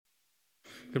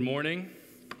Good morning.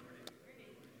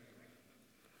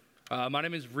 My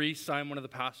name is Reese. I'm one of the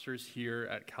pastors here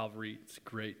at Calvary. It's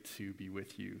great to be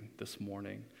with you this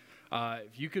morning.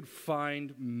 If you could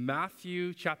find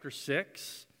Matthew chapter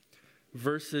 6,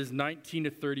 verses 19 to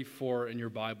 34 in your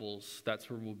Bibles, that's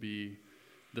where we'll be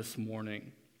this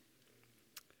morning.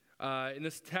 In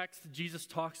this text, Jesus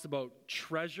talks about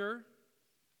treasure.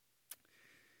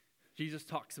 Jesus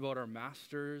talks about our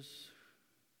masters.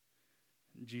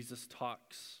 Jesus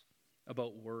talks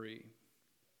about worry.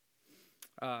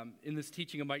 In this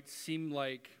teaching, it might seem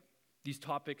like these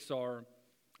topics are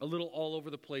a little all over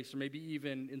the place, or maybe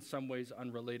even in some ways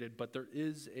unrelated, but there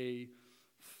is a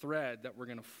thread that we're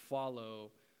going to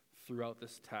follow throughout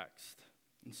this text.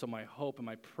 And so my hope and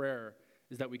my prayer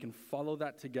is that we can follow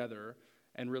that together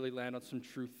and really land on some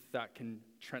truth that can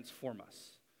transform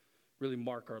us, really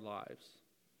mark our lives.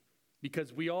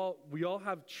 Because we all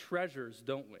have treasures,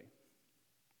 don't we?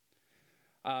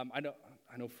 I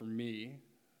know for me,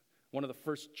 one of the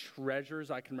first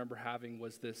treasures I can remember having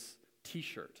was this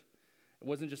t-shirt. It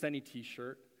wasn't just any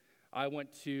t-shirt. I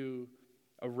went to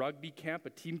a rugby camp, a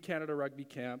Team Canada rugby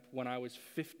camp, when I was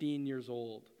 15 years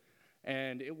old.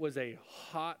 And it was a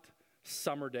hot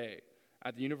summer day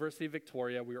at the University of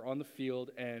Victoria. We were on the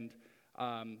field, and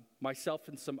myself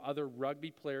and some other rugby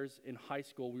players in high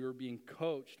school, we were being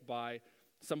coached by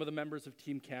some of the members of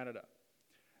Team Canada.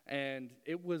 And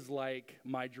it was like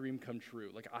my dream come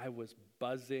true. Like, I was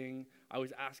buzzing. I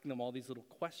was asking them all these little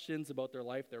questions about their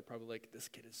life. They were probably like, this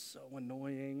kid is so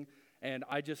annoying. And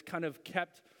I just kind of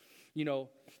kept,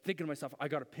 thinking to myself, I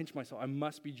got to pinch myself. I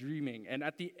must be dreaming. And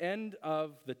at the end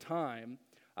of the time,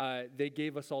 they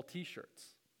gave us all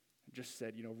t-shirts. It just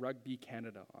said, Rugby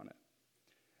Canada on it.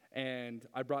 And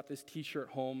I brought this t-shirt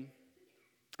home.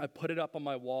 I put it up on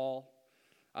my wall,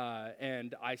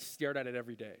 and I stared at it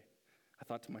every day. I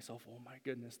thought to myself, oh my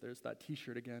goodness, there's that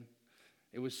t-shirt again.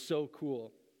 It was so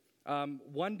cool.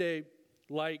 One day,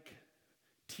 like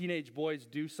teenage boys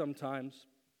do sometimes,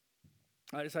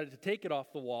 I decided to take it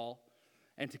off the wall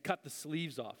and to cut the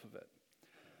sleeves off of it.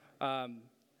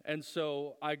 And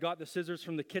so I got the scissors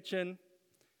from the kitchen,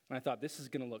 and I thought, this is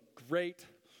going to look great.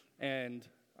 And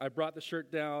I brought the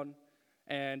shirt down,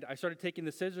 and I started taking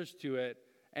the scissors to it.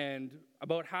 And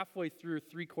about halfway through,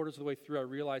 3/4 of the way through, I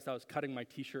realized I was cutting my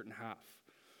t-shirt in half.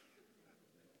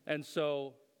 And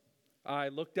so I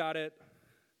looked at it,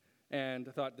 and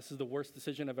I thought, this is the worst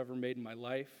decision I've ever made in my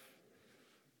life.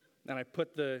 And I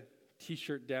put the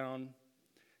t-shirt down,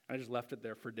 and I just left it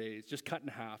there for days, just cut in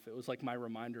half. It was like my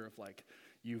reminder of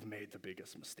you've made the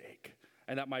biggest mistake,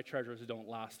 and that my treasures don't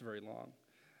last very long.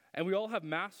 And we all have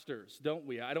masters, don't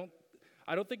we? I don't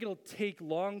think it'll take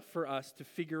long for us to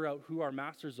figure out who our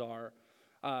masters are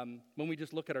when we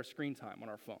just look at our screen time on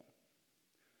our phone,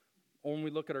 or when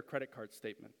we look at our credit card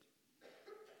statement.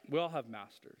 We all have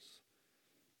masters.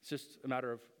 It's just a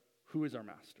matter of who is our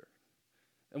master.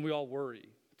 And we all worry,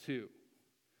 too.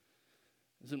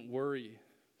 Isn't worry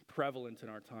prevalent in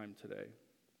our time today?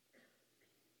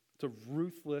 It's a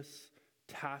ruthless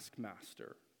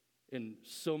taskmaster in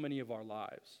so many of our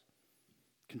lives.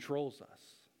 Controls us.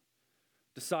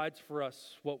 Decides for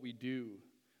us what we do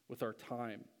with our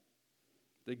time.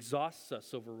 It exhausts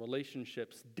us over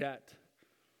relationships, debt,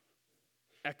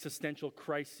 existential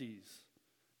crises.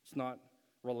 It's not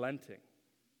relenting.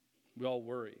 We all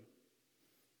worry.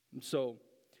 And so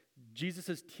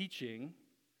Jesus' teaching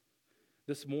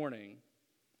this morning,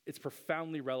 it's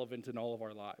profoundly relevant in all of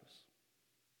our lives.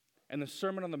 And the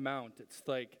Sermon on the Mount, it's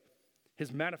like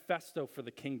his manifesto for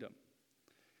the kingdom.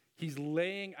 He's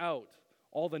laying out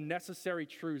all the necessary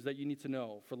truths that you need to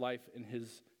know for life in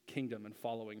his kingdom and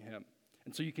following him.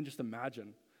 And so you can just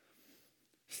imagine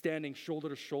standing shoulder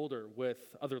to shoulder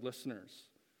with other listeners,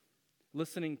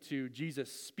 listening to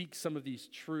Jesus speak some of these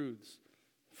truths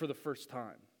for the first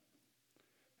time.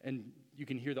 And you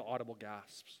can hear the audible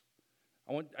gasps.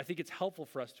 I think it's helpful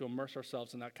for us to immerse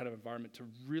ourselves in that kind of environment to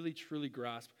really, truly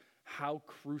grasp how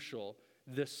crucial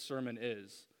this sermon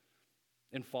is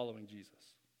in following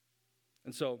Jesus.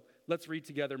 And so let's read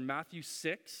together Matthew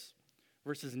 6,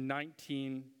 verses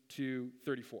 19 to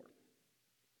 34.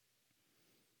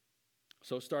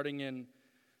 So starting in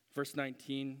verse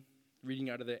 19,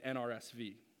 reading out of the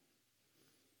NRSV.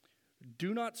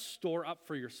 Do not store up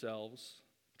for yourselves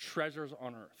treasures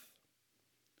on earth,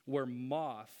 where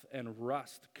moth and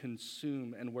rust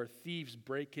consume and where thieves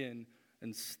break in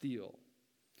and steal.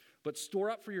 But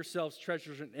store up for yourselves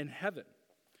treasures in heaven,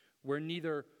 where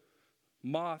neither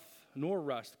moth nor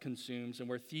rust consumes, and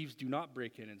where thieves do not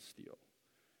break in and steal.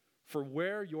 For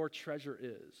where your treasure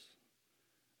is,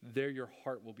 there your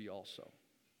heart will be also.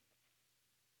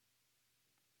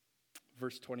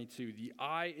 Verse 22, the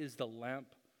eye is the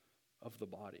lamp of the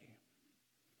body.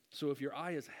 So if your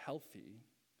eye is healthy,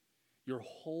 your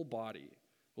whole body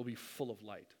will be full of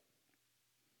light.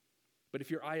 But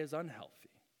if your eye is unhealthy,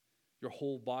 your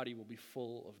whole body will be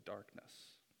full of darkness.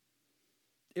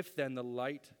 If then the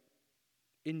light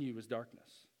in you is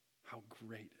darkness, how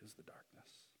great is the darkness?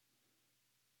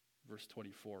 Verse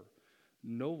 24,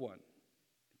 no one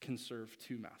can serve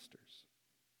two masters.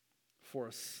 For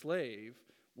a slave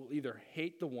will either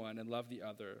hate the one and love the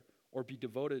other, or be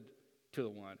devoted to the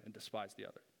one and despise the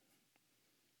other.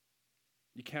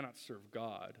 You cannot serve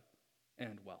God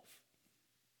and wealth.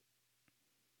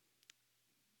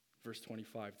 Verse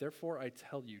 25, therefore I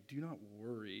tell you, do not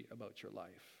worry about your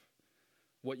life,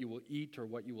 what you will eat or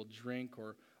what you will drink,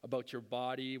 or about your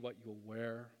body, what you will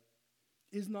wear.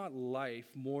 Is not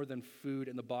life more than food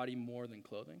and the body more than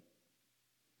clothing?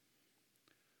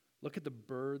 Look at the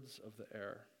birds of the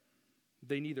air.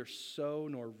 They neither sow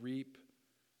nor reap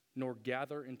nor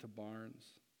gather into barns,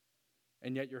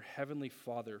 and yet your heavenly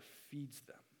Father feeds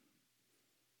them.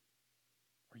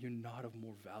 Are you not of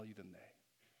more value than they?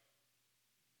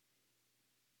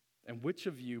 And which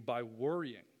of you, by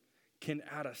worrying, can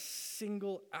add a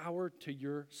single hour to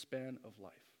your span of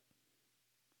life?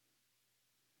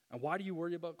 And why do you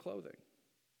worry about clothing?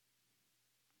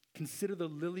 Consider the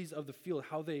lilies of the field,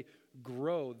 how they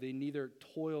grow. They neither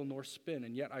toil nor spin.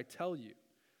 And yet I tell you,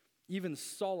 even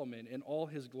Solomon in all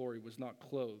his glory was not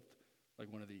clothed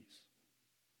like one of these.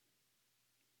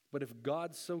 But if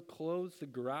God so clothes the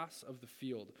grass of the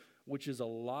field, which is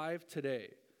alive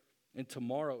today and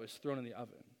tomorrow is thrown in the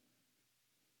oven,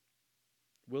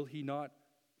 will he not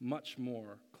much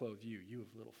more clothe you, you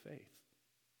of little faith?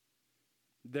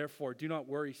 Therefore, do not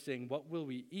worry, saying, what will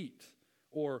we eat?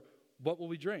 Or what will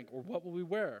we drink? Or what will we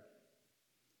wear?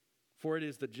 For it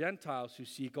is the Gentiles who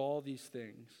seek all these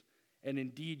things, and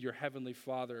indeed your heavenly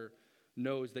Father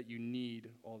knows that you need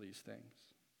all these things.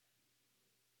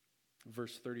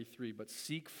 Verse 33, but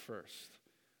seek first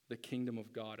the kingdom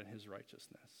of God and his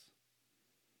righteousness,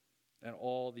 and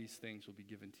all these things will be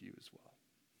given to you as well.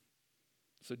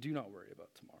 So do not worry about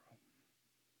tomorrow,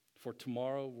 for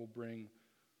tomorrow will bring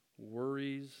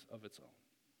worries of its own.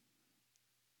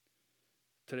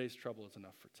 Today's trouble is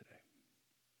enough for today.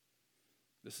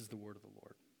 This is the word of the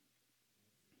Lord.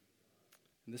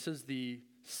 And this is the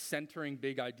centering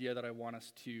big idea that I want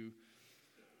us to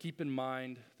keep in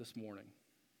mind this morning.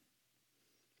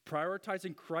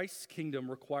 Prioritizing Christ's kingdom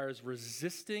requires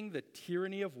resisting the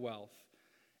tyranny of wealth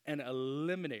and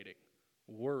eliminating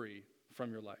worry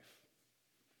from your life.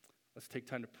 Let's take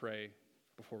time to pray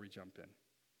before we jump in.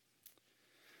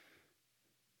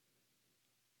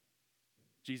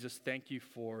 Jesus, thank you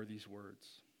for these words.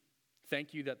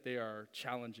 Thank you that they are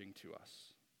challenging to us,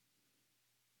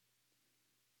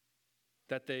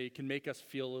 that they can make us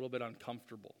feel a little bit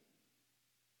uncomfortable,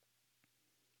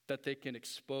 that they can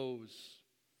expose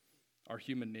our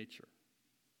human nature.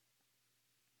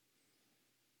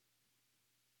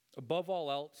 Above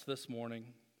all else this morning,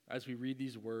 as we read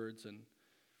these words and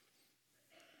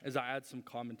as I add some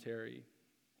commentary,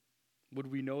 would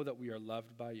we know that we are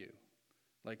loved by you,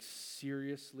 like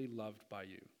seriously loved by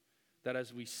you, that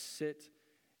as we sit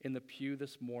in the pew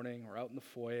this morning or out in the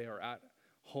foyer or at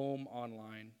home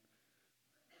online,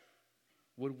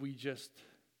 would we just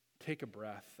take a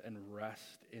breath and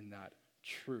rest in that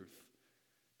truth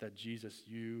that Jesus,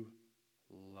 you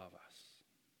love us.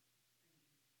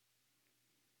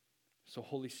 So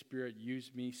Holy Spirit,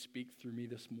 use me, speak through me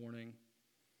this morning.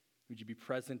 Would you be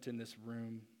present in this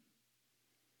room?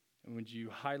 And would you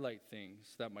highlight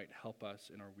things that might help us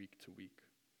in our week to week?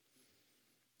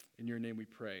 In your name we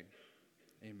pray.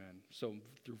 Amen. So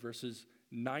through verses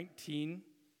 19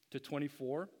 to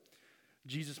 24,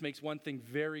 Jesus makes one thing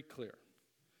very clear.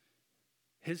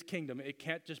 His kingdom, it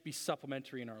can't just be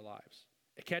supplementary in our lives.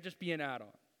 It can't just be an add-on.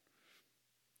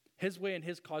 His way and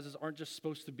his causes aren't just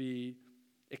supposed to be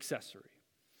accessory.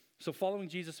 So following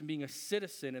Jesus and being a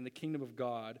citizen in the kingdom of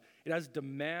God, it has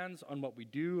demands on what we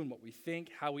do and what we think,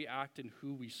 how we act, and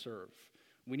who we serve.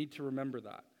 We need to remember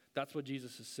that. That's what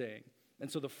Jesus is saying. And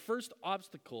so the first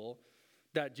obstacle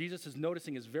that Jesus is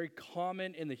noticing is very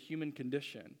common in the human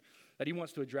condition that he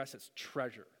wants to address is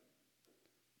treasure.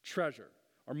 Treasure,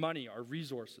 our money, our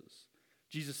resources.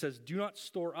 Jesus says, do not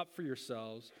store up for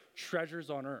yourselves treasures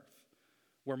on earth,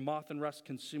 where moth and rust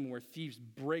consume, where thieves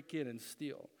break in and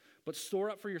steal. But store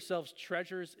up for yourselves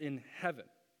treasures in heaven,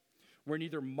 where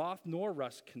neither moth nor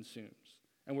rust consumes,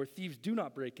 and where thieves do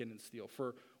not break in and steal.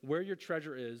 For where your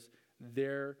treasure is,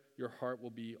 there your heart will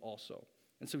be also.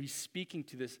 And so he's speaking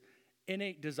to this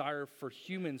innate desire for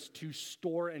humans to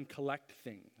store and collect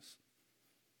things.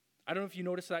 I don't know if you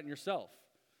notice that in yourself,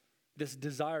 this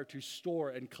desire to store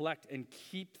and collect and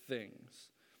keep things.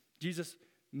 Jesus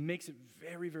makes it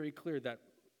very, very clear that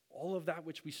all of that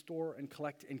which we store and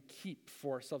collect and keep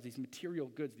for ourselves, these material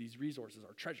goods, these resources,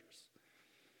 our treasures,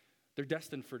 they're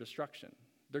destined for destruction.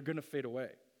 They're going to fade away.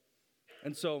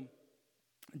 And so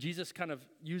Jesus kind of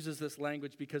uses this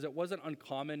language because it wasn't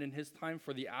uncommon in his time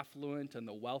for the affluent and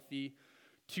the wealthy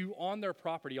to, on their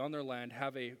property, on their land,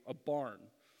 have a barn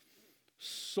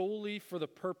solely for the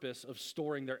purpose of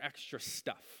storing their extra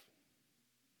stuff.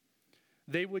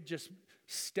 They would just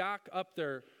stack up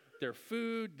their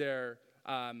food, their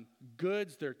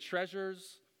goods, their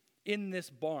treasures in this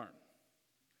barn.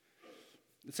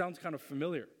 It sounds kind of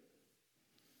familiar.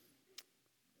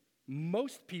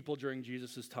 Most people during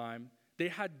Jesus' time, they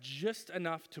had just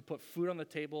enough to put food on the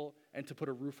table and to put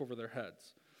a roof over their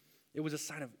heads. It was a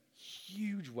sign of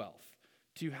huge wealth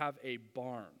to have a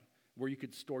barn where you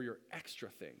could store your extra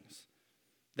things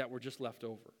that were just left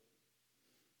over.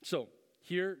 So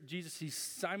here, Jesus, he's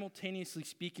simultaneously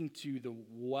speaking to the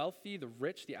wealthy, the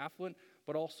rich, the affluent,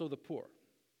 but also the poor.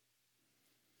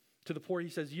 To the poor, he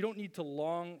says, you don't need to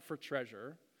long for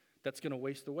treasure that's going to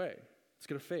waste away. It's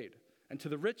going to fade. And to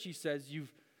the rich, he says,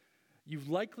 you've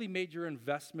likely made your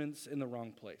investments in the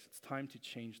wrong place. It's time to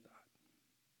change that.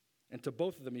 And to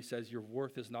both of them, he says, your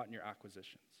worth is not in your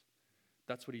acquisitions.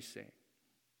 That's what he's saying.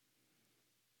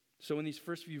 So in these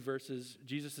first few verses,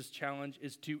 Jesus' challenge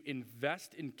is to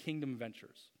invest in kingdom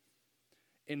ventures.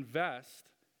 Invest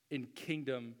in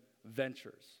kingdom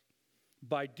ventures.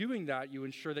 By doing that, you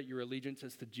ensure that your allegiance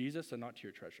is to Jesus and not to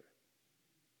your treasure.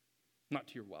 Not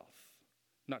to your wealth.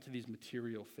 Not to these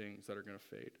material things that are going to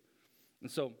fade. And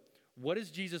so, what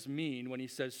does Jesus mean when he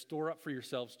says, store up for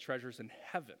yourselves treasures in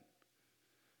heaven?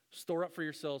 Store up for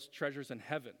yourselves treasures in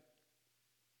heaven.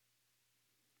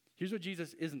 Here's what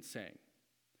Jesus isn't saying.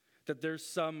 That there's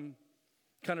some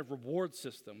kind of reward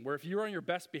system where if you're on your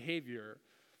best behavior,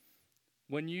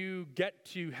 when you get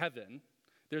to heaven,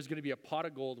 there's going to be a pot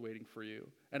of gold waiting for you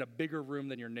and a bigger room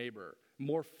than your neighbor,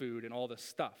 more food and all this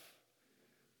stuff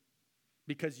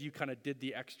because you kind of did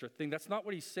the extra thing. That's not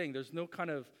what he's saying. There's no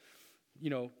kind of,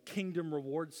 kingdom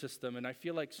reward system. And I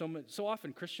feel like so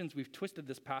often Christians, we've twisted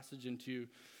this passage into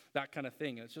that kind of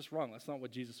thing. And it's just wrong. That's not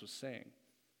what Jesus was saying.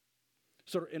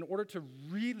 So in order to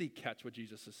really catch what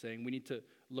Jesus is saying, we need to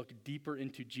look deeper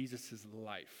into Jesus'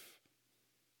 life.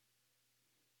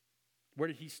 Where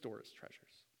did he store his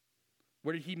treasures?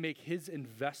 Where did he make his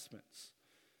investments?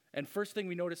 And first thing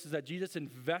we notice is that Jesus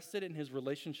invested in his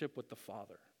relationship with the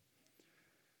Father.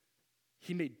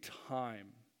 He made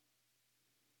time.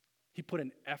 He put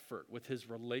an effort with his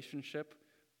relationship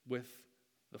with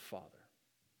the Father.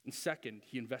 And second,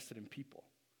 he invested in people.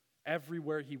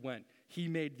 Everywhere he went, he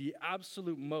made the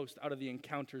absolute most out of the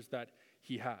encounters that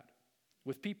he had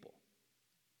with people.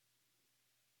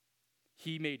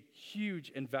 He made huge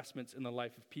investments in the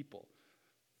life of people.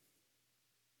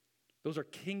 Those are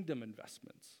kingdom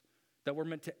investments that we're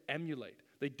meant to emulate.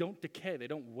 They don't decay, they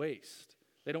don't waste,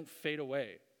 they don't fade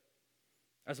away,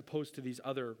 as opposed to these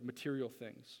other material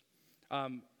things.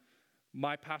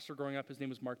 My pastor growing up, his name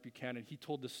was Mark Buchanan. He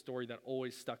told this story that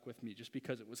always stuck with me just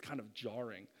because it was kind of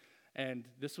jarring. And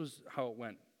this was how it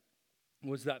went,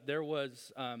 was that there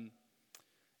was an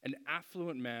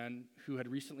affluent man who had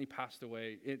recently passed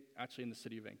away, actually in the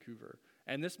city of Vancouver.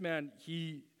 And this man,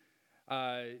 he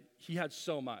had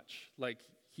so much. Like,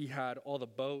 he had all the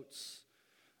boats,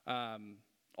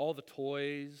 all the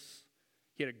toys.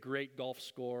 He had a great golf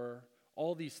score,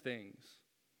 all these things.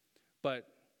 But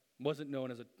wasn't known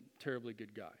as a terribly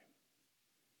good guy.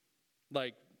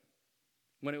 Like,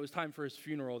 when it was time for his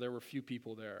funeral, there were few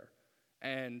people there.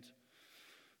 And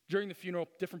during the funeral,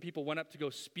 different people went up to go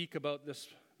speak about this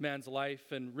man's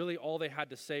life, and really all they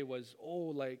had to say was,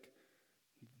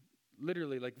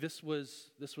 literally, this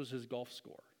was his golf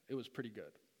score. It was pretty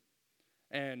good.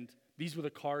 And these were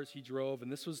the cars he drove,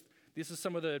 and this is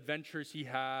some of the adventures he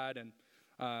had, and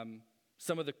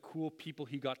some of the cool people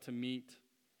he got to meet.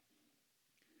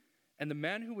 And the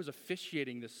man who was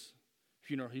officiating this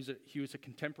funeral, he was a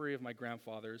contemporary of my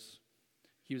grandfather's.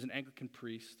 He was an Anglican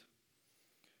priest,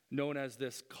 known as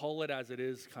this call it as it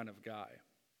is kind of guy.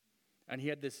 And he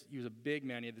was a big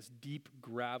man. He had this deep,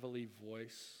 gravelly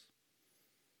voice.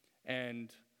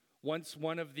 And once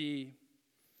one of the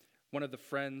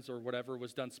friends or whatever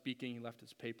was done speaking, he left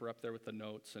his paper up there with the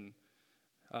notes, and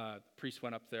the priest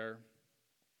went up there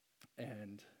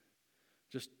and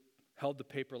just held the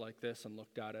paper like this and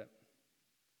looked at it.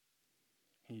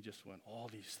 And he just went, all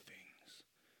these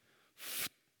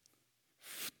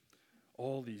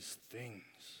things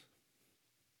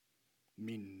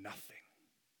mean nothing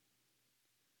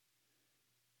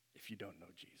if you don't know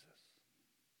Jesus?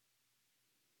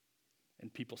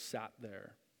 And people sat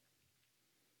there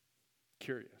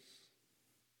curious,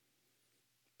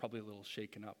 probably a little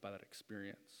shaken up by that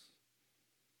experience,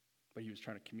 but he was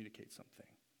trying to communicate something.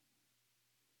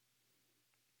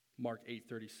 Mark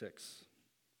 8:36,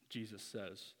 Jesus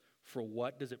says, "For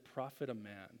what does it profit a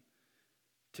man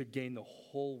to gain the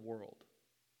whole world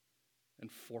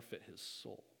and forfeit his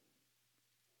soul?"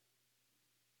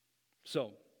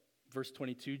 So, verse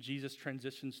 22, Jesus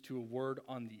transitions to a word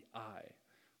on the eye.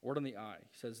 Word on the eye.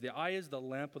 He says, the eye is the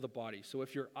lamp of the body. So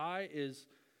if your eye is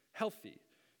healthy,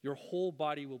 your whole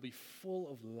body will be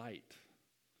full of light.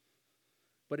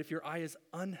 But if your eye is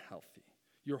unhealthy,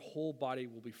 your whole body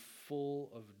will be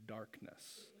full of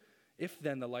darkness. If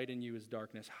then the light in you is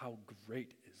darkness, how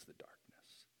great is the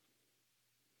darkness?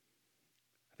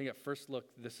 I think at first look,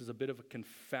 this is a bit of a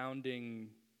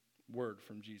confounding word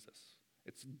from Jesus.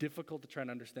 It's difficult to try and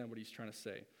understand what he's trying to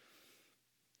say.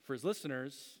 For his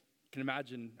listeners, you can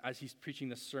imagine as he's preaching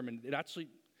this sermon,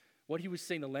 what he was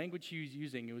saying, the language he was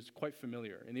using, it was quite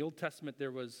familiar. In the Old Testament,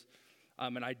 there was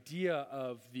an idea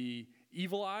of the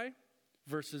evil eye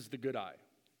versus the good eye.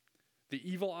 The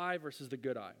evil eye versus the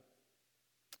good eye.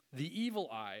 The evil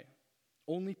eye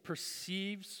only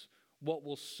perceives what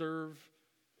will serve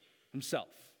himself.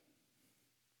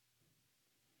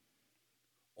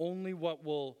 Only what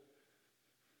will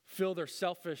fill their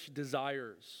selfish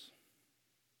desires.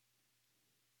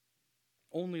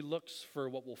 Only looks for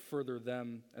what will further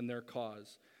them and their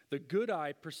cause. The good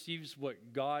eye perceives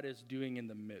what God is doing in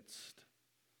the midst.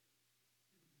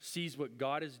 Sees what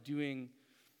God is doing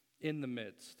in the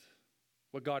midst.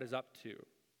 What God is up to.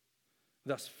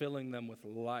 Thus filling them with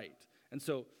light. And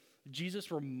so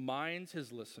Jesus reminds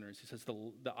his listeners, he says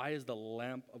the eye is the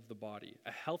lamp of the body.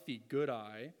 A healthy, good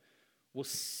eye will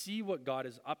see what God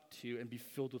is up to and be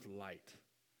filled with light.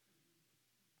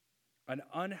 An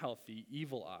unhealthy,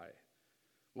 evil eye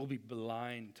will be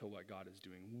blind to what God is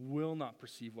doing, will not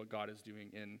perceive what God is doing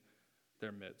in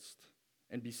their midst,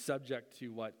 and be subject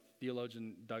to what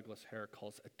theologian Douglas Hare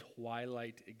calls a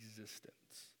twilight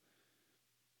existence.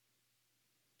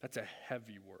 That's a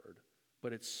heavy word,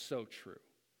 but it's so true.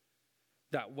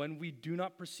 That when we do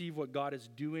not perceive what God is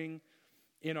doing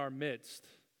in our midst,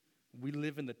 we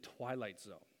live in the twilight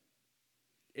zone.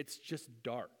 It's just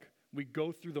dark. We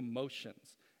go through the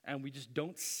motions, and we just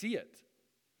don't see it.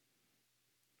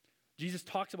 Jesus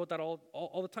talks about that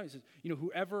all the time. He says,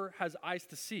 whoever has eyes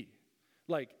to see,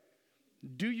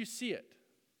 do you see it?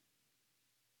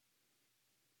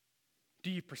 Do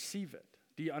you perceive it?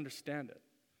 Do you understand it?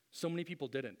 So many people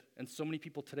didn't, and so many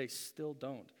people today still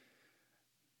don't.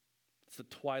 It's the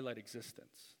twilight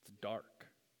existence. It's dark.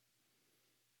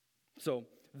 So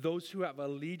those who have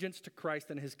allegiance to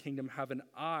Christ and his kingdom have an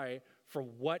eye for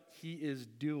what he is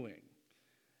doing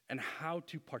and how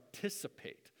to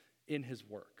participate in his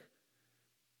work.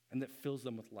 And that fills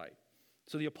them with light.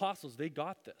 So the apostles, they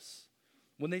got this.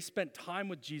 When they spent time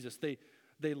with Jesus,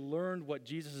 they learned what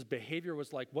Jesus' behavior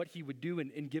was like, what he would do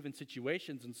in given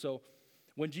situations. And so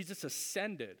when Jesus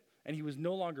ascended and he was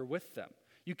no longer with them,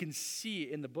 you can see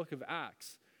in the book of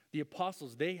Acts, the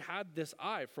apostles, they had this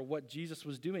eye for what Jesus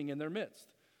was doing in their midst.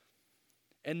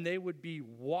 And they would be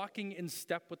walking in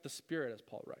step with the Spirit, as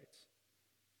Paul writes.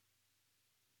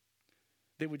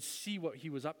 They would see what he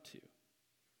was up to.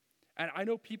 And I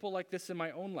know people like this in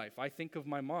my own life. I think of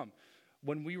my mom.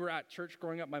 When we were at church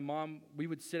growing up, my mom, we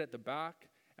would sit at the back.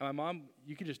 And my mom,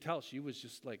 you could just tell she was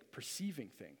just perceiving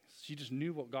things. She just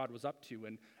knew what God was up to.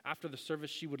 And after the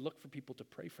service, she would look for people to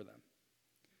pray for them.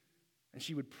 And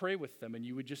she would pray with them, and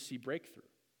you would just see breakthrough.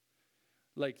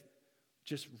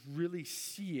 Just really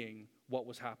seeing what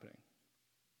was happening.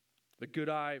 The good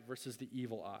eye versus the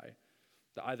evil eye.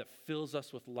 The eye that fills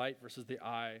us with light versus the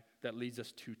eye that leads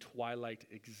us to twilight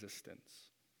existence.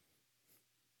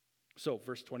 So,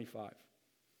 verse 25.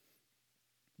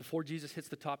 Before Jesus hits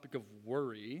the topic of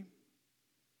worry,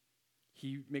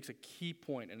 he makes a key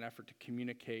point in an effort to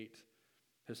communicate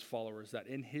his followers that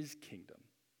in his kingdom,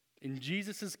 in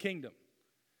Jesus' kingdom,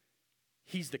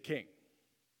 he's the king.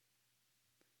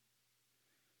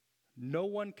 No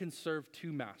one can serve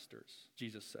two masters,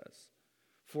 Jesus says.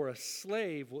 For a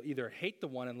slave will either hate the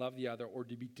one and love the other, or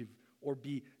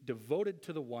be devoted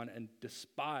to the one and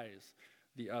despise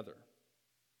the other.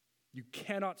 You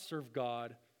cannot serve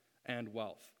God and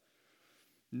wealth.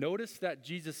 Notice that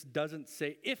Jesus doesn't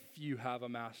say, if you have a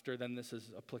master, then this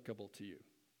is applicable to you.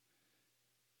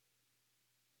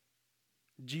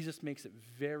 Jesus makes it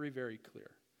very, very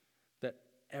clear that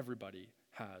everybody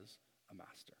has a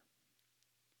master.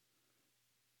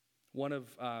 One of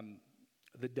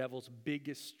the devil's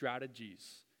biggest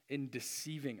strategies in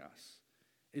deceiving us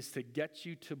is to get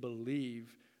you to believe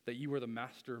that you are the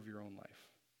master of your own life.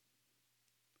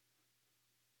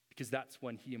 Because that's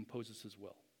when he imposes his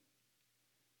will.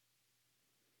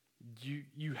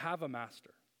 You have a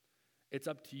master. It's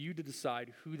up to you to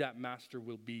decide who that master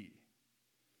will be.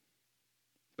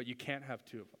 But you can't have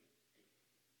two of them.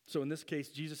 So in this case,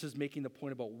 Jesus is making the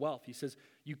point about wealth. He says,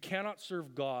 you cannot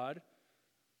serve God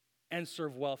and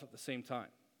serve wealth at the same time.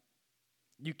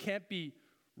 You can't be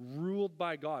ruled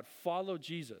by God, follow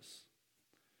Jesus,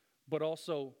 but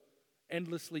also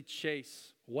endlessly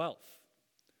chase wealth.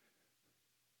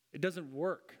 It doesn't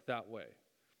work that way.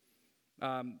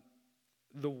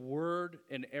 The word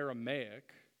in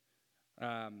Aramaic,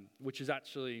 which is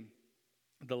actually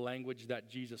the language that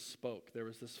Jesus spoke. There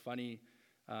was this funny,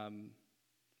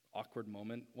 awkward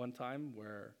moment one time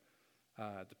where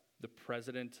the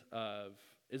president of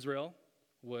Israel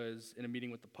was in a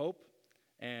meeting with the Pope,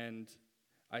 and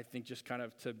I think just kind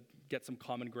of to get some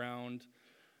common ground,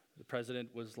 the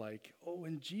president was like, oh,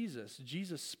 and Jesus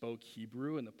spoke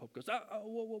Hebrew, and the Pope goes,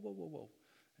 whoa.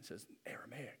 It says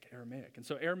Aramaic. And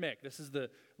so Aramaic, this is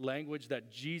the language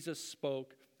that Jesus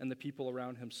spoke and the people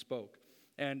around him spoke.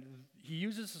 And he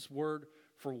uses this word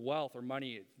for wealth or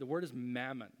money. The word is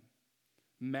mammon.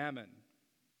 Mammon.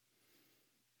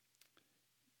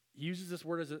 He uses this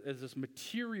word as this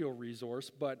material resource,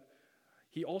 but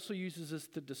he also uses this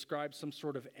to describe some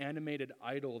sort of animated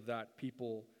idol that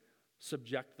people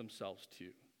subject themselves to.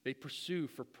 They pursue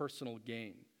for personal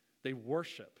gain. They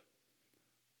worship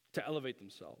to elevate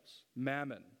themselves.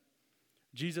 Mammon.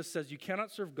 Jesus says you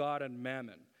cannot serve God and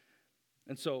mammon.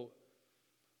 And so,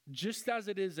 just as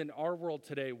it is in our world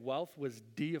today, wealth was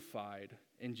deified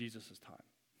in Jesus' time.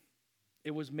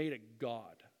 It was made a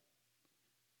god.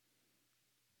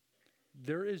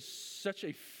 There is such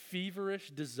a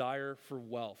feverish desire for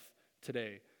wealth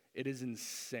today. It is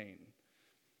insane.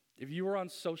 If you are on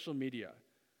social media,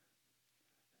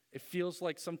 it feels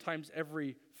like sometimes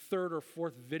every third or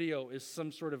fourth video is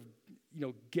some sort of,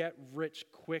 get rich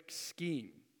quick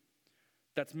scheme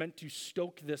that's meant to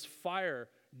stoke this fire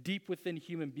deep within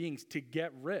human beings to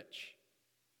get rich.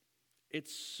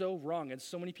 It's so wrong, and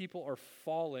so many people are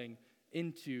falling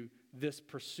into this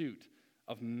pursuit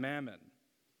of mammon.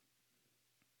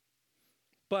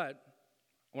 But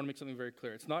I want to make something very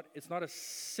clear. It's not a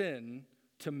sin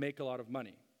to make a lot of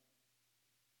money.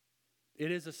 It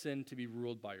is a sin to be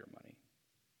ruled by your money.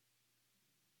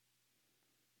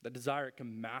 The desire, it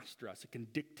can master us. It can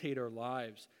dictate our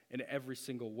lives in every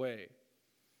single way.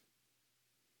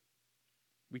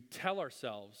 We tell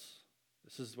ourselves,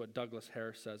 this is what Douglas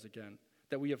Harris says again,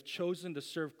 that we have chosen to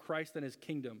serve Christ and his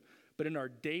kingdom, but in our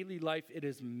daily life it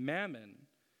is mammon,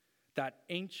 that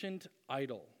ancient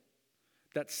idol,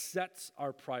 that sets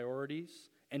our priorities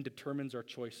and determines our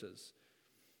choices.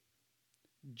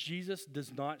 Jesus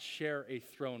does not share a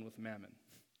throne with mammon.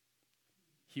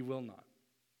 He will not.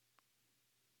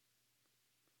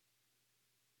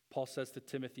 Paul says to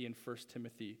Timothy in 1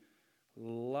 Timothy,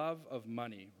 love of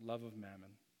money, love of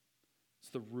mammon, it's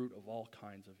the root of all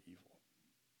kinds of evil.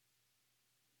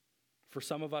 For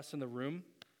some of us in the room,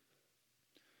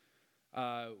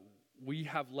 we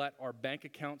have let our bank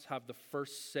accounts have the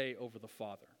first say over the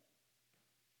Father.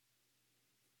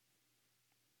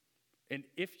 And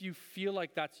if you feel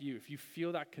like that's you, if you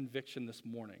feel that conviction this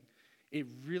morning, it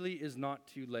really is not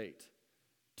too late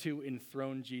to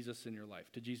enthrone Jesus in your life,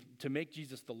 to make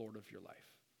Jesus the Lord of your life.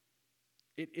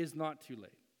 It is not too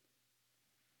late.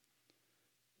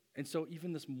 And so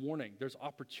even this morning, there's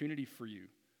opportunity for you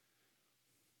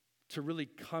to really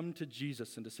come to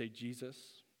Jesus and to say, Jesus,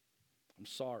 I'm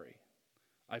sorry.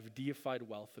 I've deified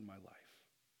wealth in my life.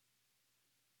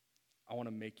 I want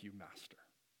to make you master.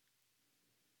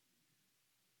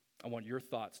 I want your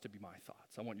thoughts to be my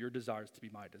thoughts. I want your desires to be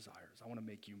my desires. I want to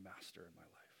make you master in my life.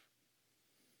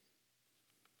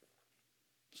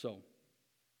 So,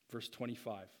 verse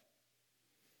 25. Are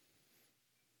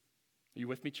you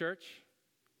with me, church?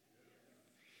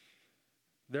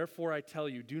 Therefore, I tell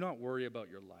you, do not worry about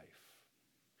your life,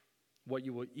 what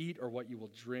you will eat or what you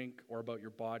will drink, or about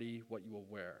your body, what you will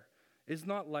wear. Is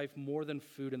not life more than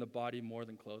food and the body more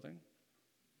than clothing?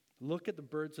 Look at the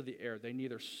birds of the air. They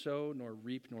neither sow nor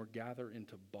reap nor gather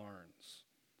into barns,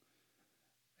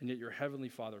 and yet your heavenly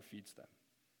Father feeds them.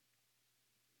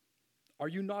 Are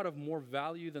you not of more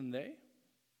value than they?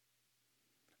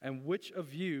 And which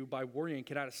of you, by worrying,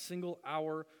 can add a single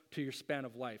hour to your span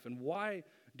of life? And why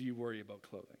do you worry about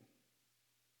clothing?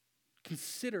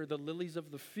 Consider the lilies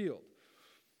of the field,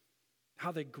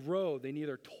 how they grow. They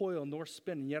neither toil nor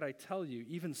spin. And yet I tell you,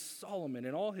 even Solomon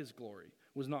in all his glory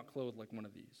was not clothed like one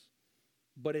of these.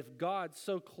 But if God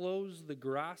so clothes the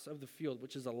grass of the field,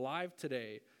 which is alive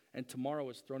today and tomorrow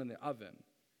is thrown in the oven,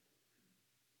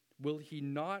 will he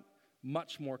not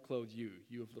much more clothe you,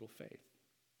 you of little faith?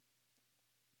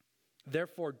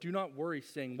 Therefore, do not worry,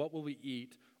 saying, what will we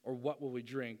eat, or what will we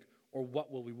drink, or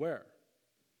what will we wear?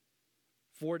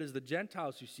 For it is the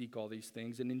Gentiles who seek all these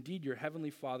things, and indeed your heavenly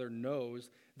Father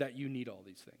knows that you need all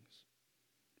these things.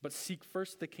 But seek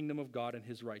first the kingdom of God and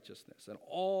his righteousness, and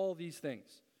all these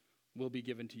things will be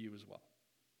given to you as well.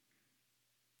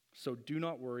 So do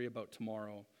not worry about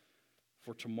tomorrow,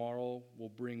 for tomorrow will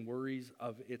bring worries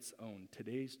of its own.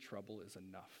 Today's trouble is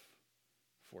enough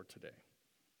for today.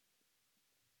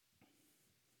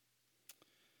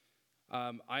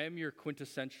 I am your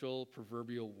quintessential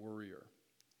proverbial worrier.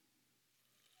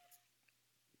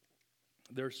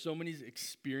 There are so many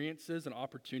experiences and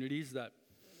opportunities that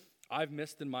I've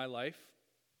missed in my life,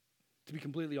 to be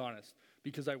completely honest,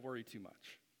 because I worry too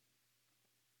much.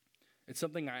 It's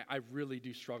something I really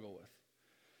do struggle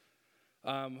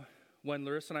with. When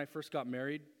Larissa and I first got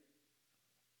married,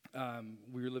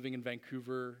 we were living in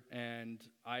Vancouver, and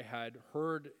I had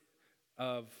heard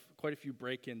of quite a few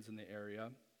break-ins in the area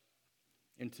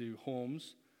into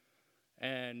homes,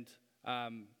 and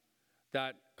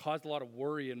that caused a lot of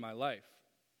worry in my life.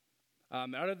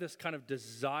 Out of this kind of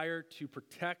desire to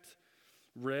protect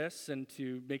risks and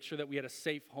to make sure that we had a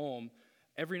safe home,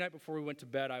 every night before we went to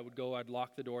bed, I'd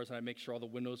lock the doors, and I'd make sure all the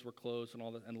windows were closed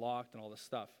and locked and all this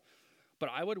stuff. But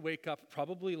I would wake up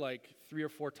probably like 3 or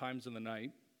 4 times in the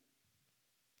night,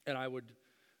 and I would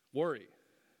worry.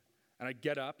 And I'd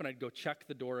get up, and I'd go check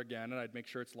the door again, and I'd make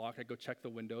sure it's locked. I'd go check the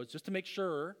windows just to make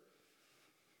sure.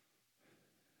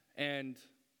 And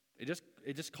it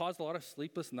just caused a lot of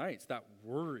sleepless nights. That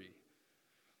worry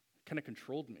kind of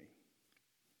controlled me.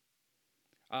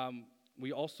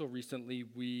 We also recently,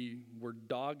 we were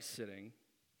dog sitting,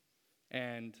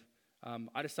 and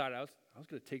I decided I was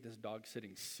going to take this dog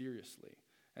sitting seriously.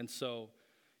 And so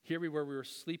here we were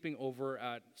sleeping over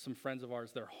at some friends of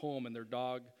ours, their home, and their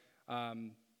dog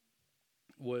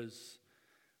was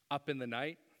up in the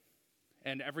night.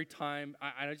 And every time,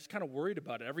 I just kind of worried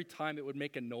about it. Every time it would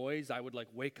make a noise, I would like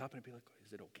wake up and be like,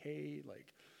 is it okay?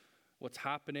 Like, what's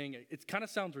happening? It kind of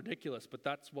sounds ridiculous, but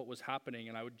that's what was happening.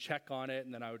 And I would check on it,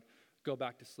 and then I would go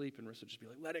back to sleep, and Marissa would just be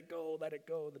like, let it go,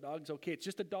 the dog's okay. It's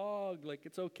just a dog, like,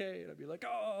 it's okay. And I'd be like,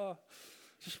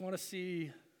 just want to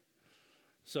see.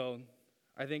 So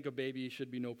I think a baby should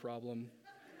be no problem.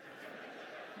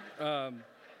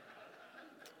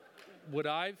 What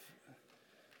I've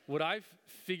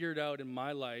figured out in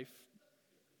my life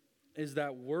is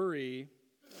that worry,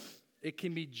 it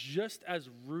can be just as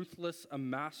ruthless a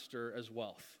master as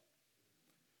wealth.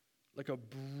 Like a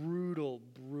brutal,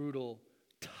 brutal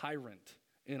tyrant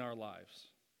in our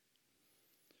lives.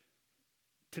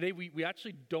 Today, we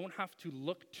actually don't have to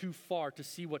look too far to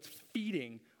see what's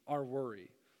feeding our worry.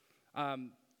 A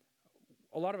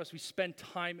lot of us, we spend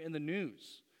time in the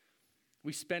news.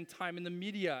 We spend time in the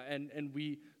media, and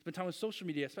we spend time on social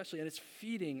media especially, and it's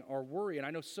feeding our worry. And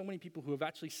I know so many people who have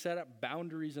actually set up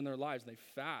boundaries in their lives, and they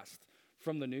fast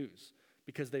from the news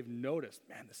because they've noticed,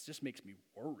 man, this just makes me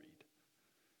worried.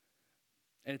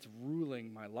 And it's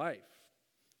ruling my life.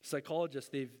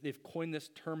 Psychologists, they've coined this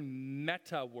term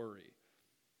meta-worry,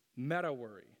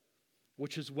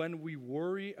 which is when we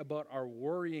worry about our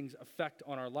worrying's effect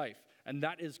on our life. And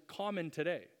that is common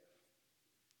today.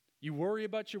 You worry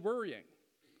about your worrying.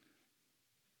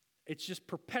 It's just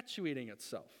perpetuating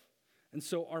itself. And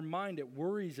so our mind, it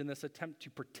worries in this attempt to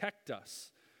protect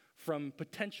us from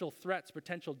potential threats,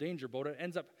 potential danger. But what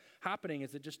ends up happening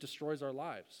is it just destroys our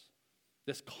lives.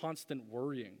 This constant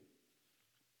worrying.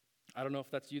 I don't know if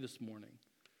that's you this morning.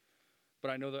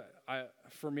 But I know that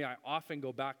for me, I often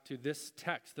go back to this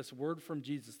text, this word from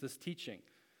Jesus, this teaching,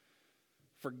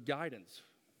 for guidance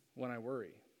when I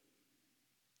worry.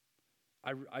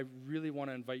 I really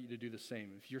want to invite you to do the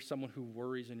same. If you're someone who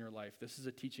worries in your life, this is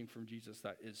a teaching from Jesus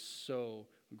that is so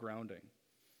grounding.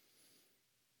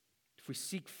 If we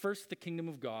seek first the kingdom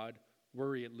of God,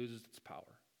 worry, it loses its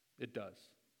power. It does.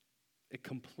 It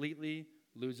completely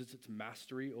loses its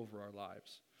mastery over our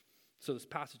lives. So this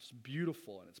passage is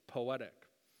beautiful and it's poetic.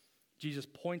 Jesus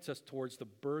points us towards the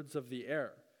birds of the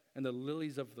air and the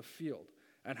lilies of the field,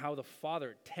 and how the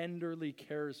Father tenderly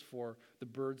cares for the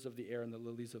birds of the air and the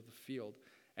lilies of the field,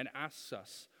 and asks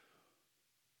us,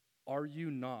 are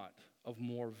you not of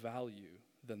more value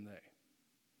than they?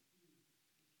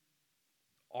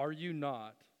 Are you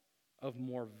not of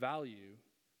more value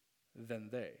than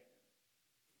they?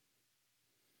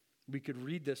 We could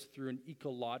read this through an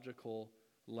ecological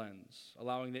lens,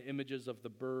 allowing the images of the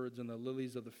birds and the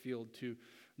lilies of the field to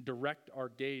direct our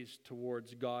gaze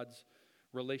towards God's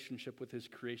relationship with his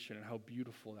creation and how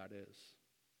beautiful that is.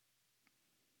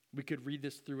 We could read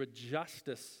this through a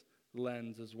justice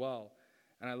lens as well.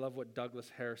 And I love what Douglas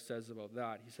Hare says about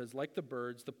that. He says, like the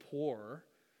birds, the poor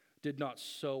did not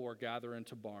sow or gather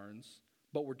into barns,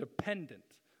 but were dependent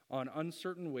on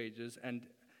uncertain wages and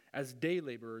as day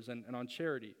laborers and on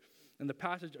charity. And the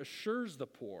passage assures the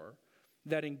poor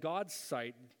that in God's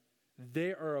sight,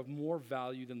 they are of more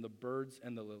value than the birds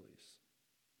and the lilies,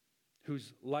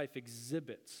 whose life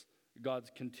exhibits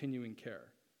God's continuing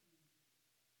care.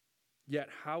 Yet,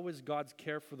 how is God's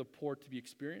care for the poor to be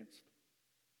experienced?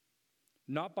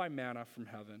 Not by manna from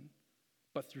heaven,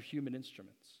 but through human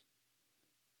instruments.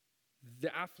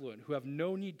 The affluent, who have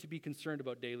no need to be concerned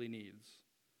about daily needs,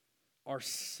 are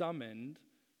summoned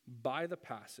by the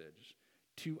passage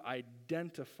to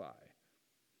identify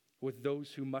with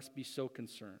those who must be so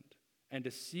concerned and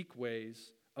to seek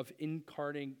ways of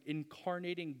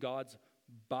incarnating God's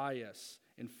bias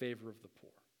in favor of the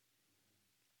poor.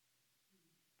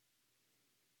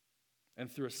 And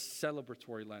through a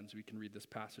celebratory lens, we can read this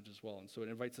passage as well. And so it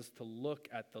invites us to look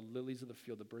at the lilies of the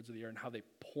field, the birds of the air, and how they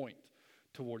point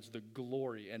towards the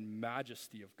glory and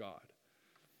majesty of God.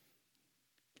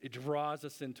 It draws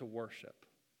us into worship.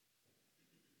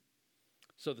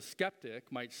 So the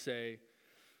skeptic might say,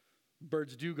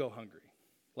 birds do go hungry.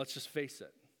 Let's just face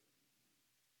it.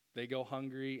 They go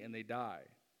hungry and they die.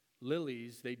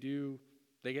 Lilies, they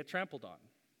get trampled on.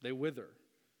 They wither.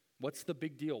 What's the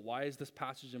big deal? Why is this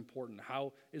passage important?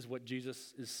 How is what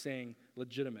Jesus is saying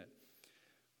legitimate?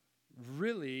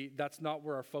 Really, that's not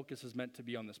where our focus is meant to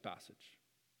be on this passage.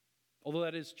 Although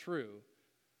that is true,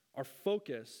 our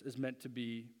focus is meant to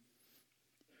be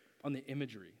on the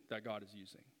imagery that God is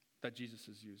using, that Jesus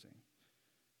is using.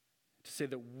 To say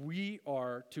that we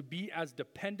are to be as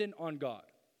dependent on God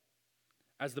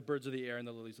as the birds of the air and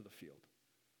the lilies of the field.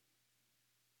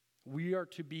 We are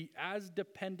to be as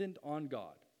dependent on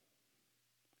God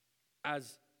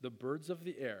as the birds of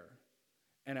the air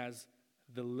and as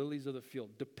the lilies of the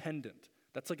field. Dependent.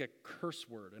 That's like a curse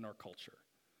word in our culture.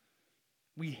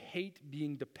 We hate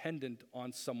being dependent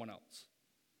on someone else.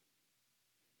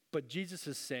 But Jesus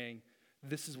is saying,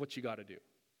 this is what you got to do.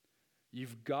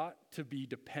 You've got to be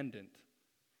dependent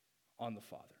on the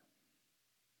Father,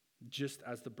 just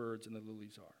as the birds and the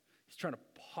lilies are. He's trying to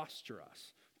posture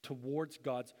us towards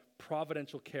God's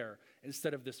providential care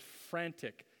instead of this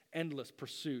frantic, endless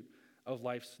pursuit of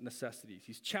life's necessities.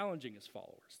 He's challenging his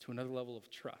followers to another level of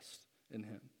trust in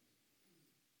him.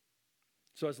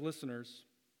 So as listeners,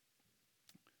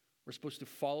 we're supposed to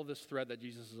follow this thread that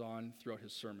Jesus is on throughout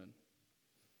his sermon.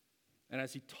 And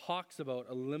as he talks about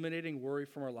eliminating worry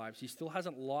from our lives, he still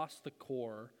hasn't lost the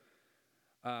core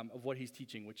of what he's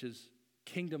teaching, which is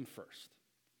kingdom first.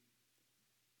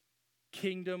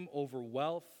 Kingdom over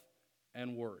wealth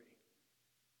and worry.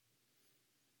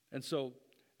 And so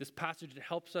this passage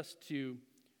helps us to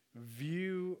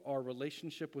view our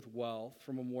relationship with wealth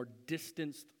from a more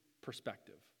distanced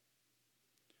perspective.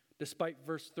 Despite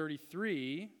verse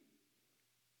 33,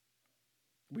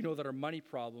 we know that our money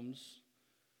problems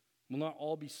will not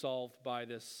all be solved by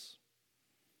this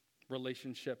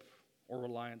relationship or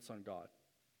reliance on God.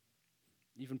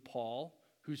 Even Paul,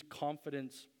 whose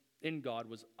confidence in God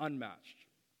was unmatched,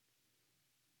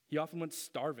 he often went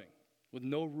starving with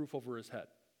no roof over his head.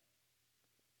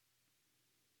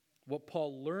 What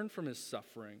Paul learned from his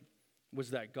suffering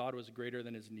was that God was greater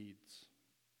than his needs.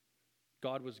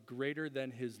 God was greater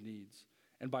than his needs.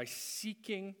 And by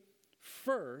seeking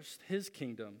first his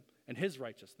kingdom and his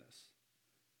righteousness,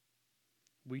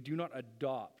 we do not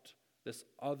adopt this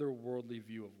otherworldly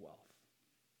view of wealth,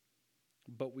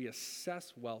 but we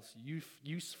assess wealth's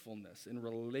usefulness in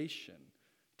relation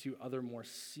to other more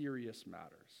serious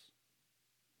matters,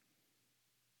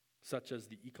 such as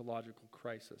the ecological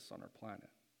crisis on our planet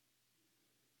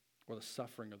or the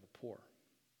suffering of the poor.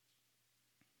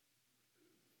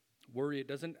 Worry, it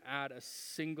doesn't add a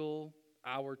single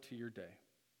hour to your day.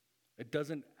 It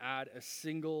doesn't add a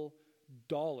single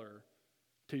dollar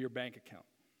to your bank account.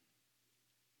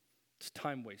 It's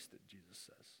time wasted, Jesus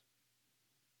says.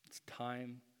 It's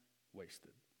time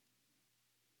wasted.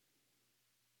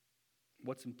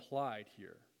 What's implied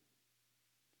here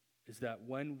is that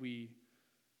when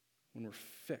we're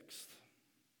fixed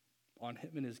on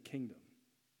him and his kingdom,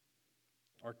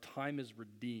 our time is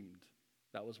redeemed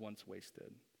that was once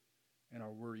wasted, and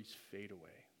our worries fade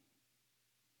away.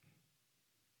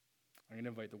 I'm going to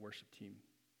invite the worship team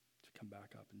to come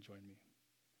back up and join me.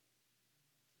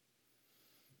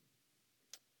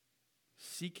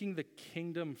 Seeking the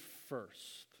kingdom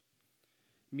first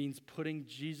means putting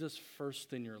Jesus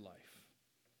first in your life.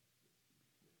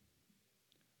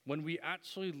 When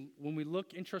we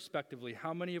look introspectively,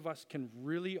 how many of us can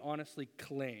really honestly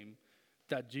claim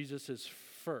that Jesus is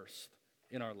first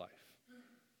in our life?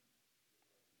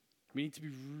 We need to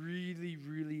be really,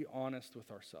 really honest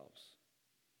with ourselves.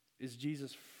 Is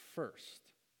Jesus first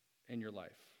in your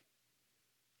life?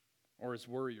 Or is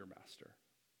worry your master?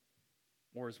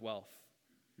 Or is wealth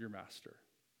your master?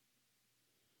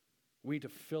 We need to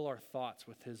fill our thoughts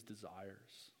with his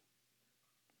desires.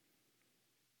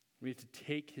 We need to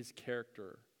take his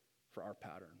character for our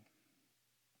pattern.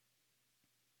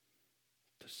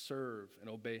 To serve and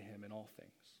obey him in all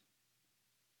things.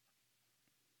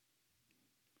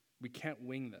 We can't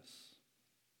wing this.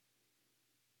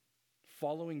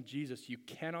 Following Jesus, you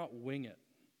cannot wing it.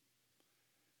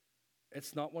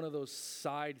 It's not one of those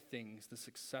side things, this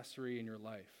accessory in your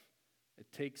life.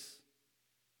 It takes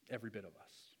every bit of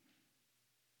us.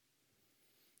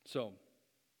 So,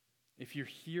 if you're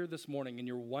here this morning and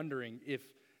you're wondering if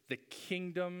the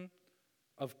kingdom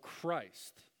of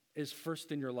Christ is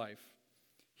first in your life,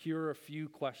 here are a few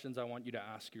questions I want you to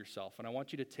ask yourself. And I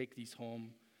want you to take these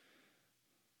home,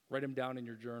 write them down in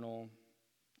your journal,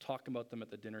 talk about them at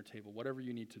the dinner table, whatever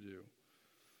you need to do.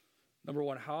 Number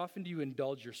one, how often do you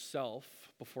indulge yourself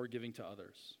before giving to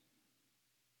others?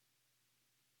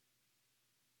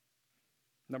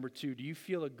 Number two, do you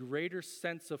feel a greater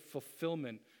sense of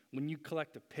fulfillment when you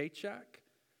collect a paycheck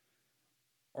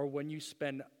or when you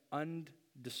spend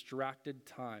undistracted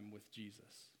time with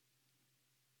Jesus?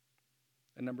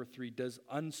 And number three, does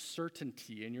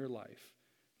uncertainty in your life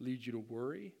lead you to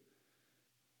worry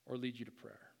or lead you to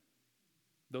prayer?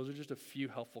 Those are just a few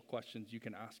helpful questions you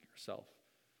can ask yourself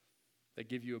that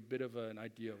give you a bit of an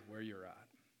idea of where you're at.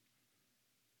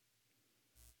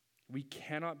 We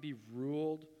cannot be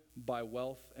ruled by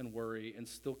wealth and worry and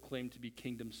still claim to be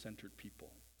kingdom-centered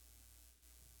people.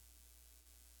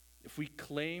 If we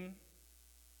claim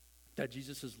that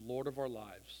Jesus is Lord of our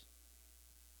lives,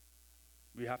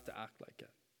 we have to act like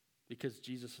it because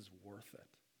Jesus is worth it.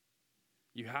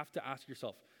 You have to ask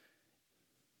yourself,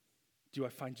 do I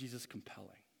find Jesus compelling?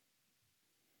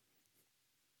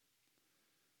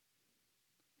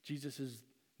 Jesus is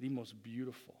the most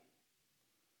beautiful,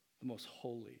 the most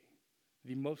holy,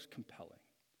 the most compelling,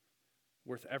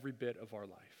 worth every bit of our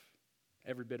life,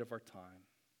 every bit of our time,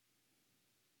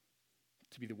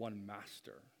 to be the one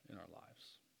master in our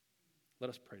lives. Let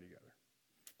us pray together.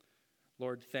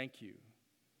 Lord, thank you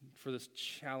for this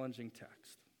challenging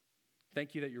text.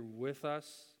 Thank you that you're with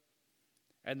us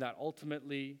and that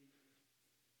ultimately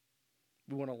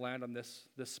we want to land on this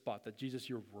spot, that Jesus,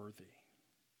 you're worthy.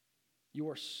 You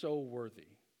are so worthy.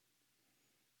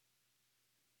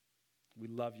 We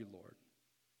love you, Lord.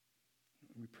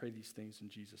 We pray these things in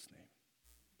Jesus'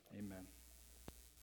 name. Amen.